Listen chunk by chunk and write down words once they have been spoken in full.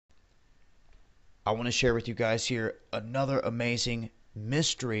I want to share with you guys here another amazing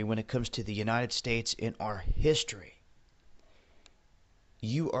mystery when it comes to the United States in our history.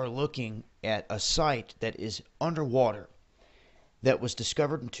 You are looking at a site that is underwater that was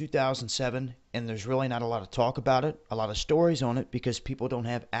discovered in 2007, and there's really not a lot of talk about it, a lot of stories on it, because people don't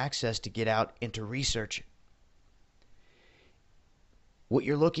have access to get out and to research it. What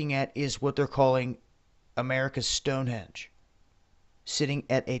you're looking at is what they're calling America's Stonehenge, sitting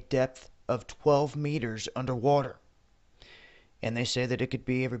at a depth of 12 meters underwater. And they say that it could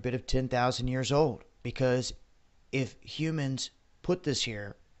be every bit of 10,000 years old, because if humans put this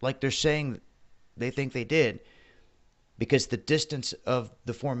here, like they're saying they think they did, because the distance of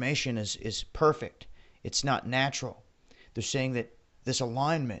the formation is perfect, it's not natural. They're saying that this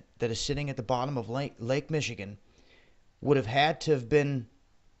alignment that is sitting at the bottom of Lake Michigan would have had to have been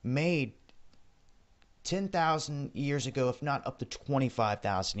made 10,000 years ago, if not up to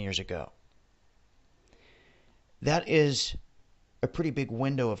 25,000 years ago. That is a pretty big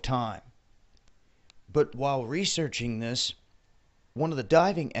window of time. But while researching this, one of the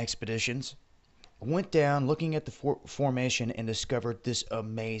diving expeditions went down looking at the formation and discovered this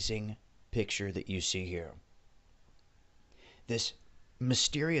amazing picture that you see here. This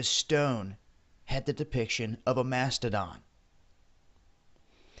mysterious stone had the depiction of a mastodon.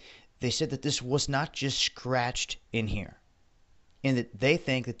 They said that this was not just scratched in here, and that they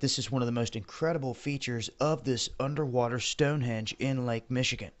think that this is one of the most incredible features of this underwater Stonehenge in Lake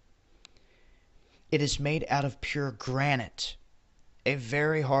Michigan. It is made out of pure granite, a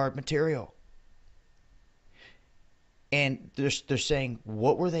very hard material. And they're saying,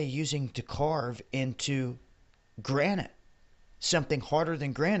 what were they using to carve into granite? Something harder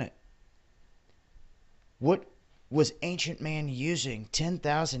than granite. What was ancient man using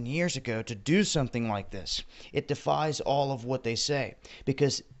 10,000 years ago to do something like this? It defies all of what they say,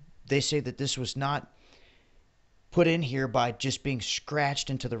 because they say that this was not put in here by just being scratched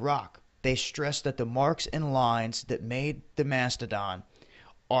into the rock. They stress that the marks and lines that made the mastodon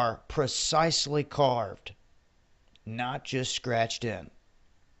are precisely carved, not just scratched in.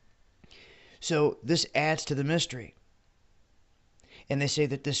 So this adds to the mystery. And they say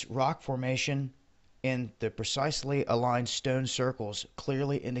that this rock formation and the precisely aligned stone circles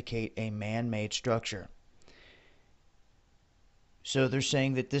clearly indicate a man-made structure. So they're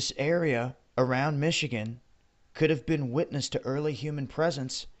saying that this area around Michigan could have been witness to early human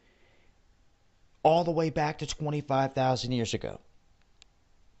presence all the way back to 25,000 years ago.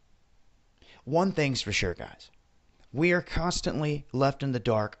 One thing's for sure, guys. We are constantly left in the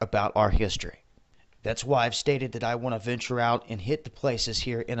dark about our history. That's why I've stated that I want to venture out and hit the places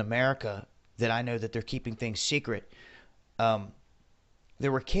here in America that I know that they're keeping things secret.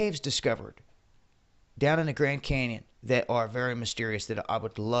 There were caves discovered down in the Grand Canyon that are very mysterious that I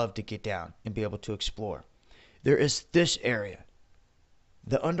would love to get down and be able to explore. There is this area,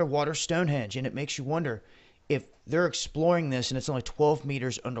 the underwater Stonehenge, and it makes you wonder, if they're exploring this and it's only 12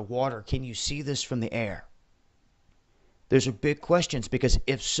 meters underwater, can you see this from the air? Those are big questions, because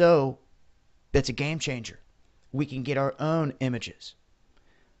if so, that's a game changer. We can get our own images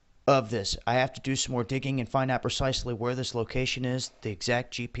of this. I have to do some more digging and find out precisely where this location is, the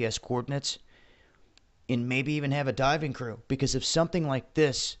exact GPS coordinates, and maybe even have a diving crew, because if something like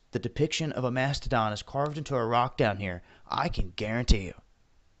this, the depiction of a mastodon, is carved into a rock down here, I can guarantee you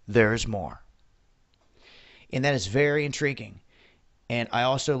there's more. And that is very intriguing. And I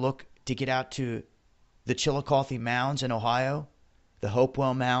also look to get out to the Chillicothe Mounds in Ohio, the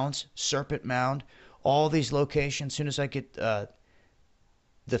Hopewell Mounds, Serpent Mound, all these locations. As soon as I get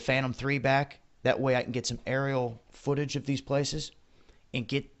the Phantom 3 back, that way I can get some aerial footage of these places and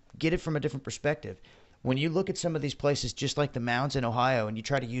get it from a different perspective. When you look at some of these places, just like the mounds in Ohio, and you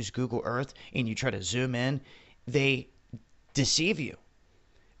try to use Google Earth and you try to zoom in, they deceive you.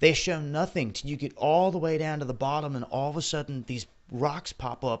 They show nothing till you get all the way down to the bottom, and all of a sudden these rocks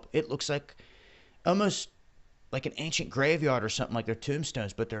pop up. It looks like almost like an ancient graveyard or something, like they're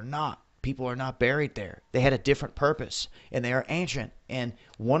tombstones, but they're not. People are not buried there. They had a different purpose, and they are ancient. And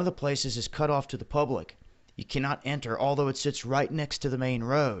one of the places is cut off to the public. You cannot enter, although it sits right next to the main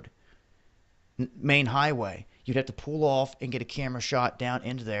road, main highway. You'd have to pull off and get a camera shot down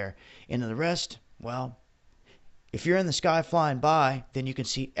into there. And the rest, well, if you're in the sky flying by, then you can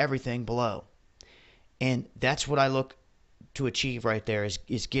see everything below. And that's what I look to achieve right there,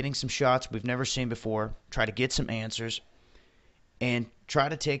 is getting some shots we've never seen before, try to get some answers, and try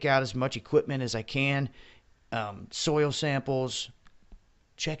to take out as much equipment as I can, soil samples,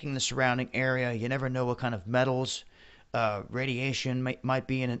 checking the surrounding area. You never know what kind of metals, radiation might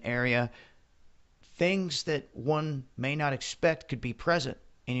be in an area. Things that one may not expect could be present,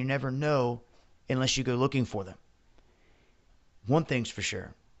 and you never know unless you go looking for them. One thing's for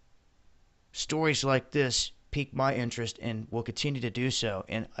sure. Stories like this pique my interest and will continue to do so.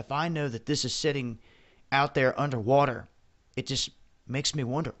 And if I know that this is sitting out there underwater, it just makes me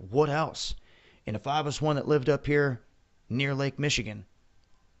wonder what else. And if I was one that lived up here near Lake Michigan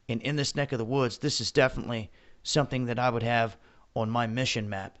and in this neck of the woods, this is definitely something that I would have on my mission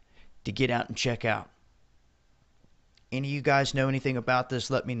map to get out and check out. Any of you guys know anything about this,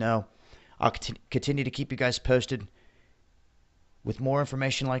 let me know. I'll continue to keep you guys posted with more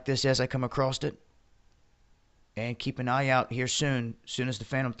information like this as I come across it. And keep an eye out here soon. As soon as the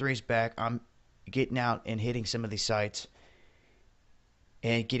Phantom 3 is back, I'm getting out and hitting some of these sites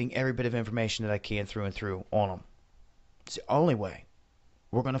and getting every bit of information that I can through and through on them. It's the only way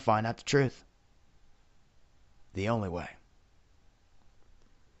we're going to find out the truth. The only way.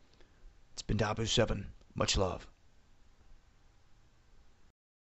 It's been Dabu7. Much love.